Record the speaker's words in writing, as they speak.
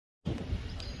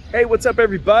Hey, what's up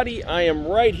everybody? I am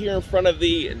right here in front of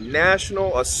the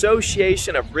National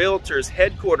Association of Realtors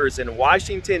headquarters in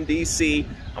Washington, D.C.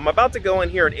 I'm about to go in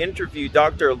here and interview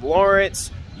Dr. Lawrence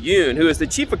Yun, who is the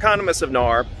chief economist of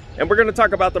NAR, and we're going to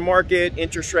talk about the market,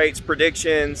 interest rates,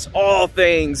 predictions, all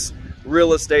things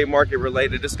real estate market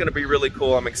related. It's going to be really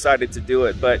cool. I'm excited to do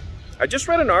it. But I just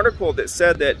read an article that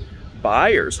said that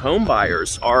buyers, home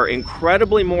buyers, are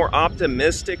incredibly more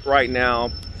optimistic right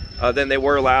now than they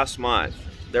were last month.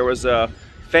 There was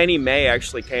Fannie Mae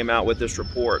actually came out with this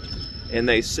report, and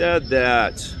they said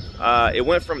that it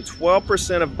went from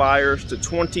 12% of buyers to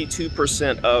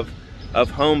 22% of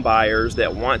home buyers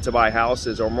that want to buy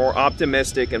houses are more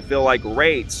optimistic and feel like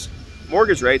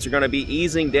mortgage rates are going to be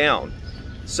easing down.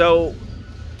 So,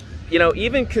 you know,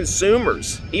 even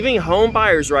consumers, even home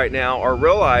buyers right now are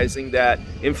realizing that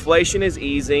inflation is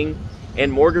easing and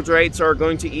mortgage rates are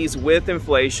going to ease with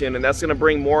inflation, and that's going to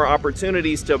bring more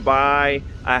opportunities to buy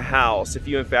a house if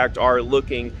you in fact are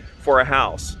looking for a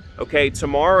house. Okay,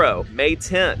 tomorrow, May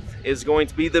 10th, is going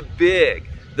to be the big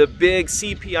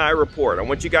CPI report. I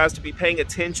want you guys to be paying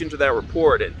attention to that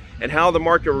report and how the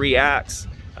market reacts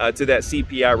to that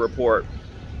CPI report.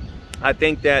 I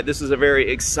think that this is a very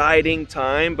exciting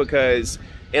time because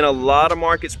in a lot of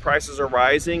markets, prices are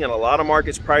rising, and a lot of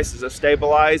markets, prices have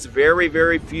stabilized. Very,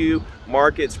 very few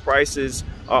markets, prices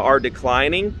are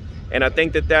declining. And I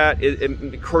think that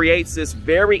it creates this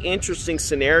very interesting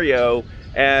scenario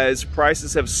as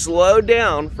prices have slowed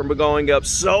down from going up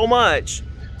so much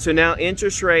to now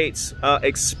interest rates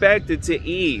expected to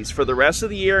ease for the rest of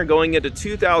the year and going into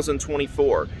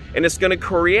 2024. And it's going to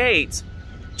create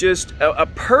just a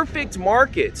perfect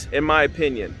market, in my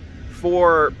opinion,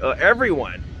 for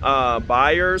everyone.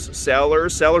 Buyers,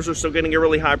 sellers are still getting a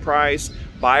really high price.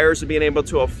 Buyers are being able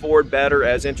to afford better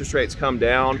as interest rates come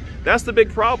down. That's the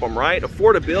big problem, right?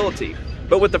 Affordability.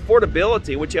 But with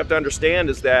affordability, what you have to understand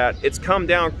is that it's come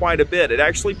down quite a bit. It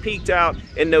actually peaked out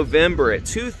in November at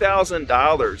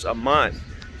 $2,000 a month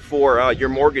for your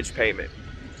mortgage payment.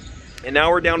 And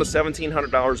now we're down to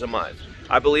 $1,700 a month.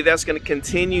 I believe that's going to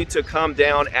continue to come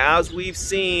down as we've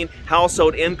seen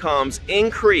household incomes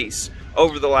increase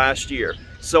over the last year.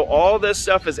 So all this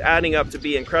stuff is adding up to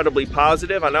be incredibly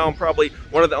positive. I know I'm probably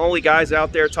one of the only guys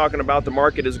out there talking about the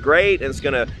market is great and it's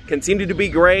going to continue to be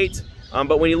great.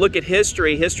 But when you look at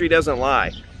history, history doesn't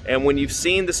lie. And when you've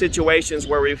seen the situations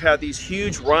where we've had these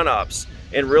huge run-ups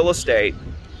in real estate,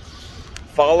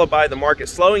 followed by the market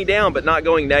slowing down but not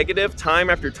going negative time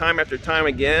after time after time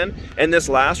again. And this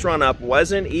last run-up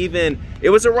wasn't even,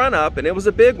 it was a run-up and it was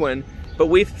a big one, but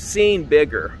we've seen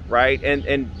bigger, right?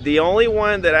 And the only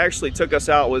one that actually took us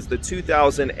out was the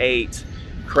 2008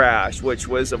 crash, which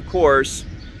was, of course,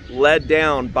 led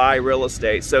down by real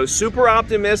estate. So super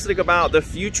optimistic about the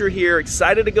future here.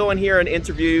 Excited to go in here and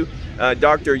interview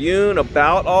Dr. Yun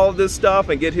about all of this stuff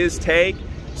and get his take.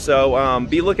 So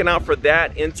be looking out for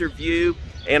that interview.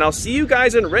 And I'll see you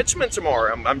guys in Richmond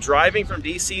tomorrow. I'm driving from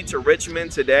DC to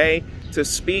Richmond today to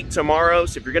speak tomorrow.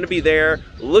 So if you're going to be there,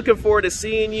 looking forward to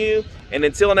seeing you. And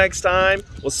until next time,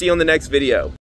 we'll see you on the next video.